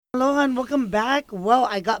Aloha and welcome back. Well,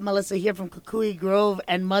 I got Melissa here from Kukui Grove,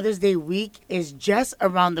 and Mother's Day week is just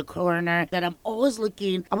around the corner that I'm always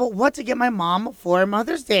looking about what to get my mom for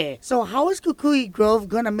Mother's Day. So how is Kukui Grove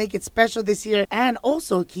going to make it special this year and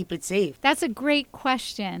also keep it safe? That's a great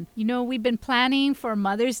question. You know, we've been planning for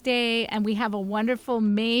Mother's Day, and we have a wonderful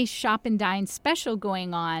May Shop Dine special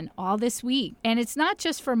going on all this week. And it's not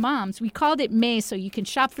just for moms. We called it May so you can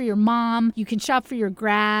shop for your mom, you can shop for your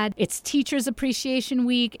grad. It's Teachers Appreciation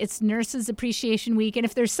Week. It's Nurses Appreciation Week. And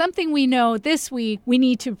if there's something we know this week, we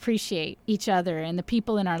need to appreciate each other and the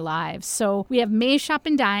people in our lives. So we have May Shop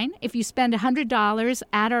and Dine. If you spend $100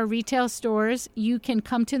 at our retail stores, you can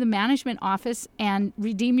come to the management office and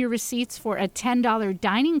redeem your receipts for a $10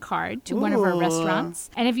 dining card to one of our restaurants.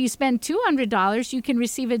 And if you spend $200, you can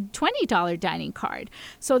receive a $20 dining card.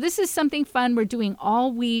 So this is something fun we're doing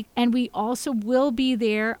all week. And we also will be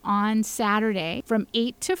there on Saturday from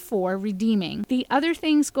 8 to 4 redeeming. The other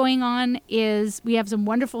things going on is we have some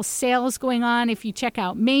wonderful sales going on. If you check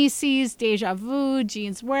out Macy's, Deja Vu,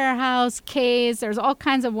 Jeans Warehouse, Kay's, there's all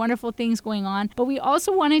kinds of wonderful things going on. But we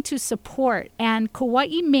also wanted to support, and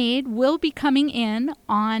Kauai Made will be coming in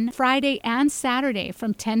on Friday and Saturday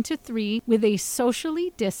from 10 to 3 with a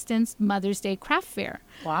socially distanced Mother's Day craft fair.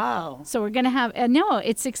 Wow. So we're going to have,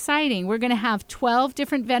 it's exciting. We're going to have 12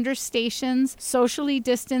 different vendor stations, socially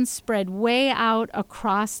distanced, spread way out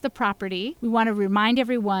across the property. We want to remind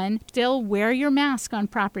everyone, still wear your mask on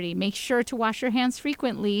property. Make sure to wash your hands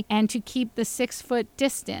frequently and to keep the 6-foot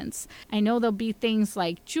distance. I know there'll be things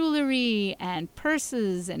like jewelry and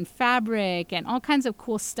purses and fabric and all kinds of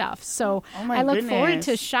cool stuff. So I look forward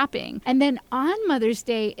to shopping. And then on Mother's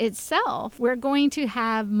Day itself, we're going to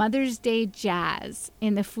have Mother's Day Jazz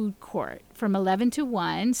in the food court from 11 to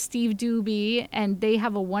 1, Steve Doobie, and they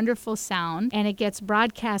have a wonderful sound, and it gets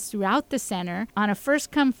broadcast throughout the center. On a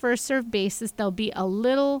first-come, first-served basis, there'll be a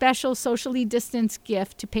little special socially distanced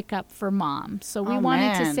gift to pick up for mom. So we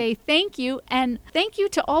wanted to say thank you, and thank you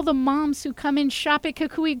to all the moms who come and shop at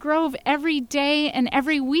Kukui Grove every day and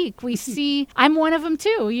every week. We see, I'm one of them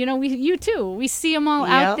too, you too. We see them all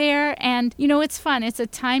out there, and it's fun. It's a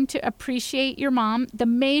time to appreciate your mom. The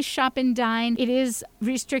May Shop and Dine, it is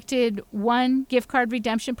restricted one gift card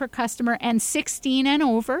redemption per customer and 16 and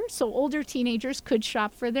over, so older teenagers could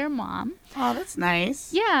shop for their mom. Oh, that's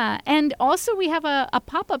nice. Yeah, and also we have a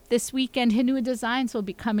pop-up this weekend. Hinua Designs will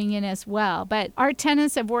be coming in as well. But our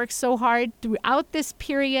tenants have worked so hard throughout this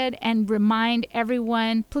period, and remind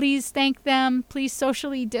everyone, please thank them, please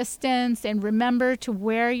socially distance, and remember to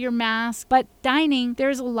wear your mask. But dining,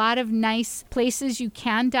 there's a lot of nice places you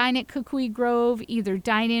can dine at Kukui Grove, either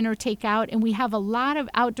dine in or take out, and we have a lot of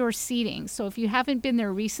outdoor seating. So if you haven't been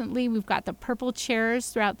there recently, we've got the purple chairs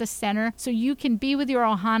throughout the center, so you can be with your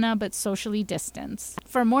ohana but socially distance.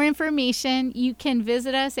 For more information, you can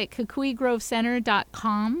visit us at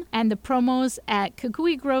kukuigrovecenter.com and the promos at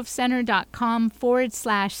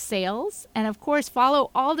kukuigrovecenter.com/sales. And of course,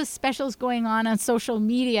 follow all the specials going on social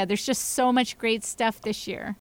media. There's just so much great stuff this year.